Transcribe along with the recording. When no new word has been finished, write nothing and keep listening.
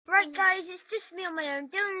Right guys, it's just me on my own.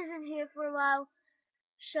 Dylan isn't here for a while,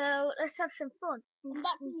 so let's have some fun. I'm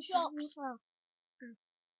back from the shops. Well,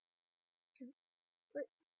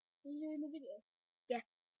 Are you doing the video? yeah.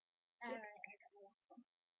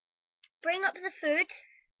 Bring up the food.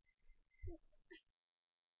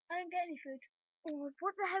 I don't get any food. Oh,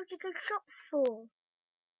 what the hell did you go shop for?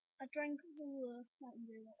 I drank the Mountain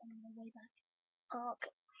Dew on the way back. Oh,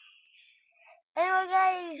 okay. Anyway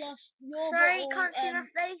guys, Plus, your sorry, bottle, can't see my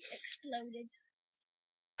face. exploded.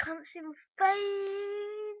 Can't see my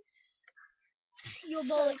face. Your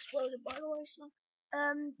bottle exploded, by the way, so.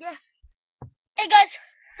 Yeah. Hey guys.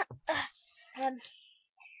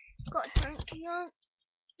 Got a drink here.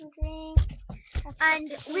 Drink. And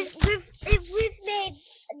if we've made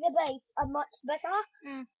the base a much better.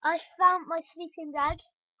 I found my sleeping bag.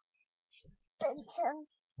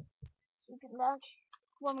 Sleeping bag.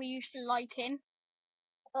 When we used to like him.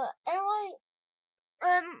 Anyway,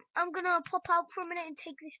 I'm gonna pop out for a minute and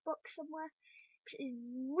take this box somewhere. It's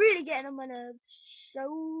really getting on my nerves.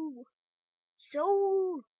 So.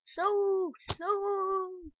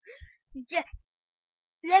 Yeah.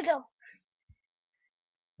 Lego.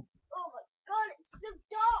 Oh my god, it's so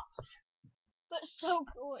dark. But so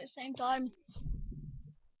cool at the same time.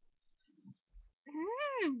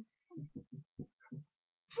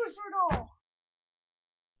 Push the door.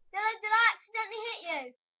 Did I accidentally hit you?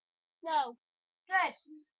 No. Good.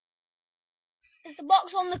 Is the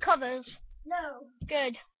box on the covers? No.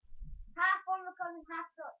 Good. Half on the covers,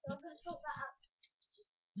 half not. So I'm going to sort that out.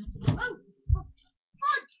 Oh!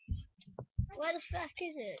 Fudge! Where the fuck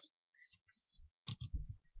is it?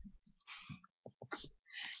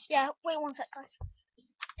 Yeah, wait one sec, guys.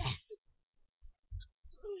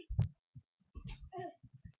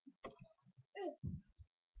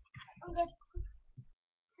 I'm good.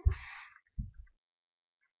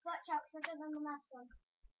 Watch out, because I don't have the mask on.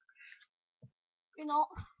 You're not.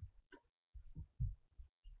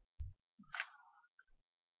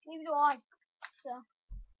 Neither do I. So.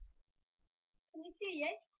 Can you see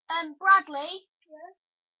it? Bradley. Yeah.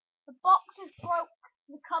 The boxes broke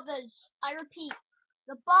the covers. I repeat,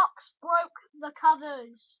 the box broke the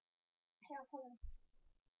covers. Okay, I'll follow.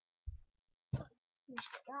 You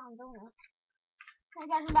sit down, don't I? Hey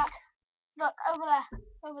guys, I'm back. Look, over there.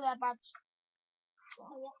 Over there, Brads.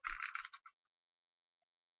 Oh, yeah.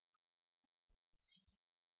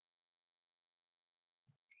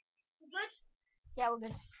 You good? Yeah, we're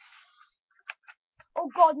good. Oh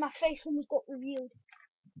god, my face almost got revealed.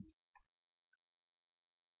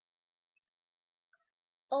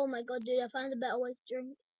 Oh my god, dude, I found a better way to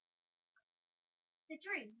drink. To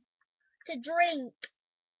drink? To drink!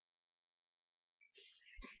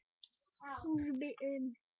 Ow. A bit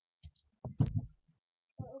in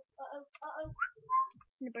Uh-oh.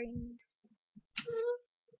 the brain.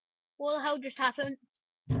 What the hell just happened?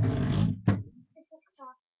 Just walk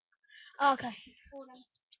aside. Oh, okay. Hold on.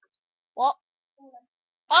 What? Hold on.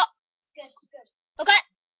 Oh! It's good. Okay!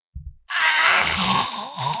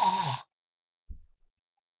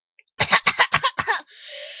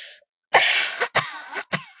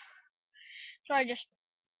 Sorry,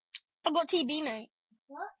 I got TB, mate.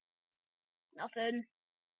 What? Nothing.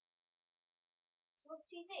 What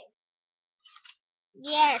TV?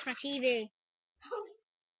 Yeah, it's my TV.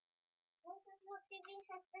 What TV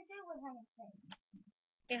has to do with anything?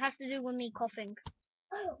 It has to do with me coughing.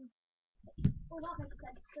 Oh. Oh, that makes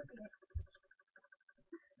sense. Look at it.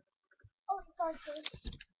 Oh, sorry.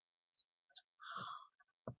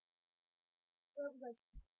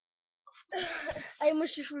 I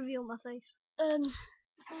almost just revealed my face.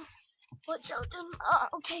 What's out them?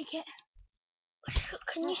 I'll take it.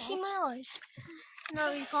 Can you see my eyes?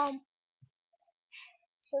 No, you can't.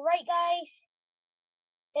 So right guys,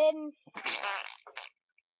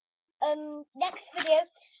 next video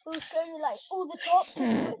we'll show you like all the tops.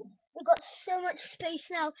 We've got so much space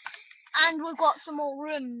now. And we've got some more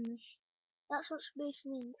rooms. That's what space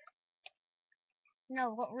means. No,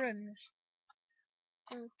 we've got rooms.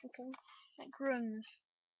 Oh, okay. Like rooms.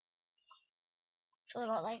 So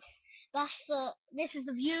like this is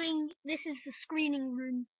the viewing, this is the screening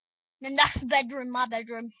room. Then that's the bedroom, my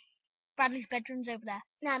bedroom. Bradley's bedroom's over there.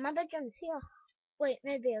 Nah, my bedroom's here. Wait,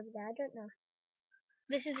 maybe over there, I don't know.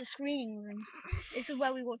 This is the screening room. This is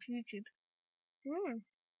where we watch YouTube.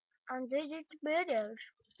 And they did the videos.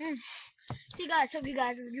 See guys, hope you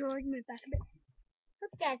guys enjoyed. Move back a bit.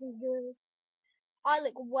 Hope you guys enjoyed. I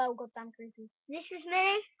look well goddamn creepy. This is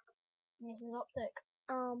me. This is Optic.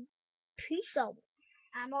 Peace out.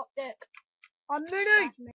 I'm Optic. I'm Minnie.